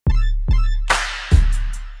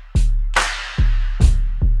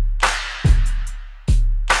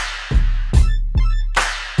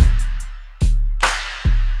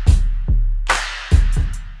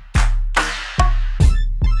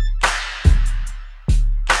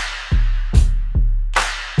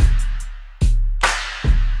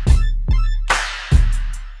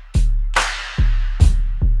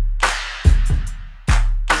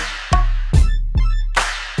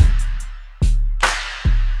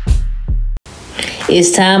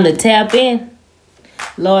It's time to tap in.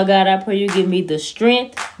 Lord God, I pray you give me the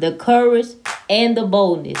strength, the courage, and the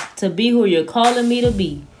boldness to be who you're calling me to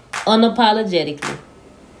be, unapologetically.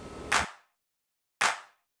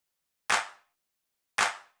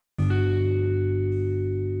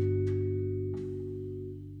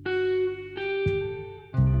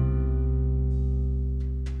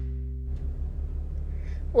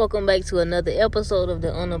 Welcome back to another episode of the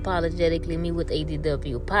Unapologetically Me with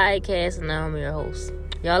ADW podcast, and I'm your host.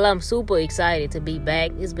 Y'all, I'm super excited to be back.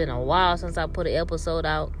 It's been a while since I put an episode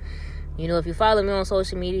out. You know, if you follow me on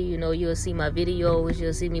social media, you know, you'll see my videos,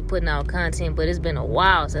 you'll see me putting out content, but it's been a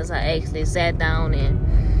while since I actually sat down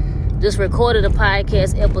and just recorded a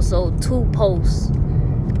podcast episode to post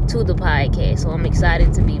to the podcast. So I'm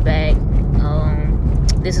excited to be back.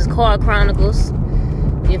 This is Car Chronicles.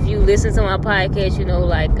 If you listen to my podcast, you know,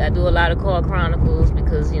 like, I do a lot of Car Chronicles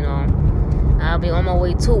because, you know, I'll be on my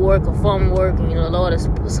way to work or from work, and, you know, the Lord is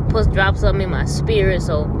supposed to drop something in my spirit,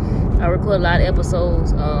 so I record a lot of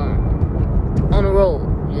episodes on the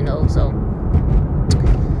road, you know. So,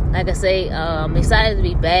 like I say, I'm excited to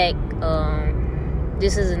be back.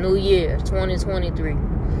 This is a new year, 2023,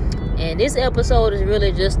 and this episode is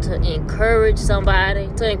really just to encourage somebody,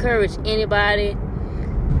 to encourage anybody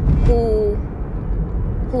who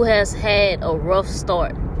has had a rough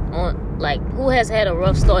start who has had a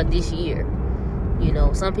rough start this year. You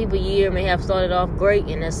know, some people's year may have started off great,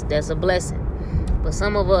 and that's a blessing. But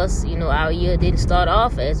some of us, you know, our year didn't start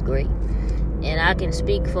off as great. And I can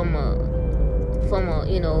speak from a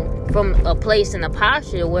place and a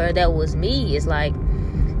posture where that was me. It's like,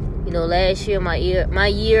 you know, last year my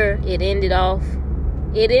year it ended off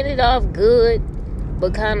good,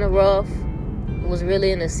 but kind of rough. It was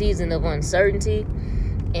really in a season of uncertainty.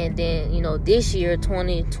 And then, you know, this year,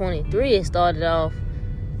 2023, it started off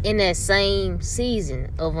in that same season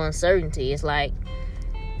of uncertainty. It's like,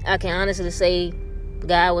 I can honestly say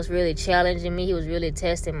God was really challenging me. He was really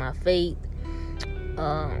testing my faith.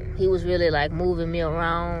 He was really, like, moving me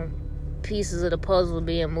around. Pieces of the puzzle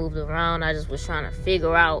being moved around. I just was trying to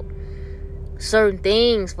figure out certain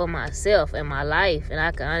things for myself and my life. And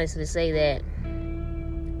I can honestly say that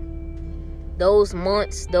those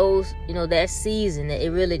months, that season, that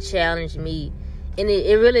it really challenged me, and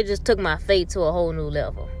it really just took my faith to a whole new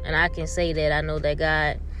level. And I can say that I know that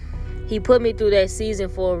God, he put me through that season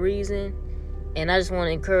for a reason. And I just want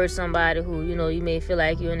to encourage somebody who, you know, you may feel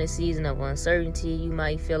like you're in a season of uncertainty. You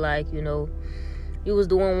might feel like, you know, you was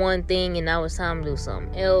doing one thing and now it's time to do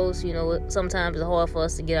something else. You know, sometimes it's hard for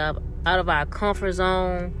us to get out of our comfort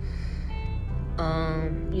zone.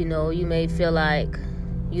 You know, you may feel like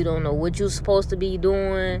you don't know what you're supposed to be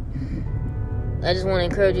doing. I just want to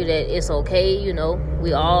encourage you that it's okay. You know,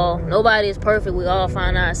 nobody is perfect. We all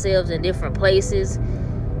find ourselves in different places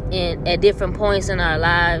and at different points in our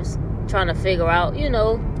lives, trying to figure out, you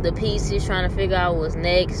know, the pieces, trying to figure out what's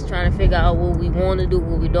next, trying to figure out what we want to do,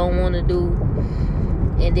 what we don't want to do.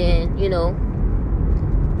 And then, you know,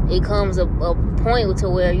 it comes a point to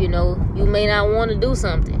where, you know, you may not want to do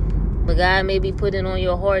something, but God may be putting on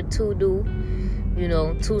your heart to do. You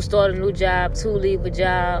know, to start a new job, to leave a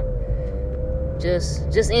job, just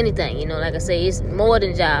anything. You know, like I say, it's more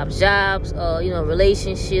than jobs, you know,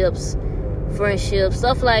 relationships, friendships,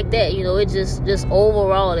 stuff like that. You know, it just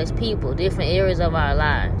overall as people, different areas of our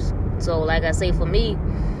lives. So, like I say, for me,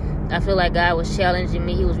 I feel like God was challenging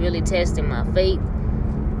me. He was really testing my faith.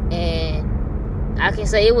 And I can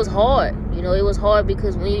say it was hard. You know, it was hard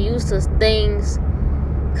because when you're used to things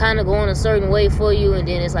kind of going a certain way for you, and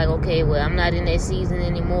then it's like, okay, well, I'm not in that season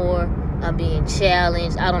anymore. I'm being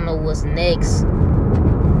challenged. I don't know what's next.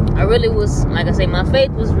 I really was, like I say, my faith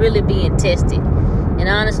was really being tested. And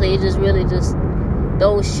honestly, it just really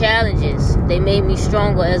those challenges, they made me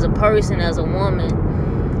stronger as a person, as a woman.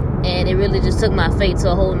 And it really just took my faith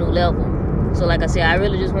to a whole new level. So like I said, I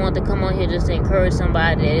really just wanted to come on here just to encourage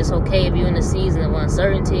somebody that it's okay if you're in a season of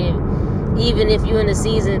uncertainty. Even if you're in a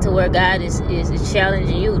season to where God is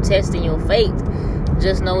challenging you, testing your faith,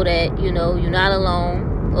 just know that, you know, you're not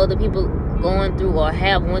alone. Other people going through or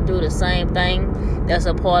have went through the same thing. That's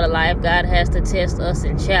a part of life. God has to test us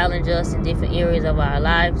and challenge us in different areas of our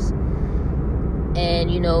lives. And,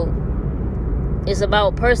 you know, it's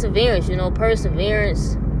about perseverance,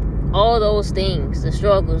 all those things, the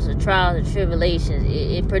struggles, the trials, the tribulations,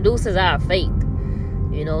 it produces our faith,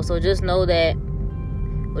 you know. So just know that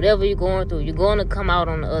whatever you're going through, you're going to come out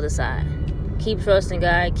on the other side. Keep trusting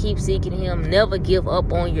God. Keep seeking Him. Never give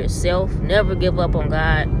up on yourself. Never give up on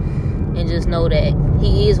God. And just know that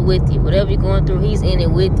He is with you. Whatever you're going through, He's in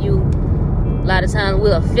it with you. A lot of times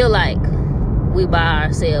we'll feel like we by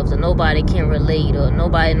ourselves, or nobody can relate, or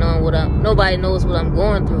nobody knows what I'm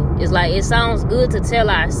going through. It's like, it sounds good to tell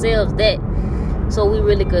ourselves that, so we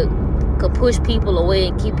really could push people away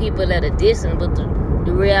and keep people at a distance. But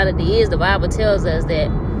the reality is, the Bible tells us that,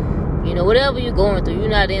 you know, whatever you're going through, you're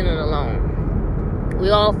not in it alone. We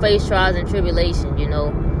all face trials and tribulations, you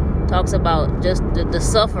know. Talks about just the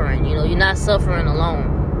suffering, you know. You're not suffering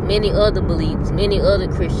alone. Many other believers, many other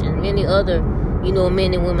Christians, many other, you know,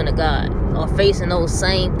 men and women of God are facing those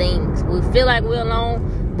same things. We feel like we're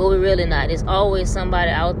alone, but we're really not. There's always somebody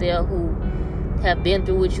out there who have been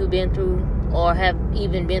through what you've been through, or have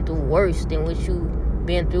even been through worse than what you've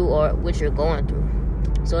been through or what you're going through.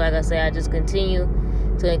 So like I say, I just continue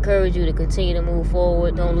to encourage you to continue to move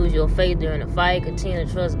forward. Don't lose your faith during the fight. Continue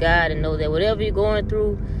to trust God and know that whatever you're going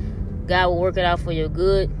through, God will work it out for your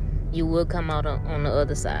good. You will come out on the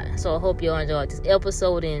other side. So I hope you all enjoyed this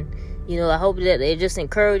episode, and you know, I hope that it just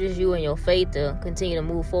encourages you in your faith to continue to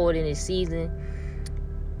move forward in this season,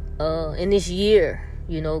 in this year,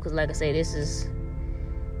 you know, because like I say,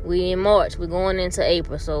 we in March, we're going into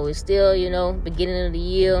April, so it's still, you know, beginning of the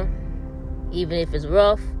year. Even if it's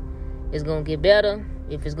rough, it's going to get better.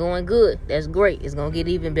 If it's going good, that's great. It's going to get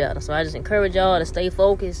even better. So I just encourage y'all to stay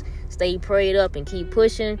focused, stay prayed up, and keep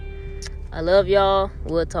pushing. I love y'all.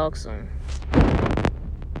 We'll talk soon.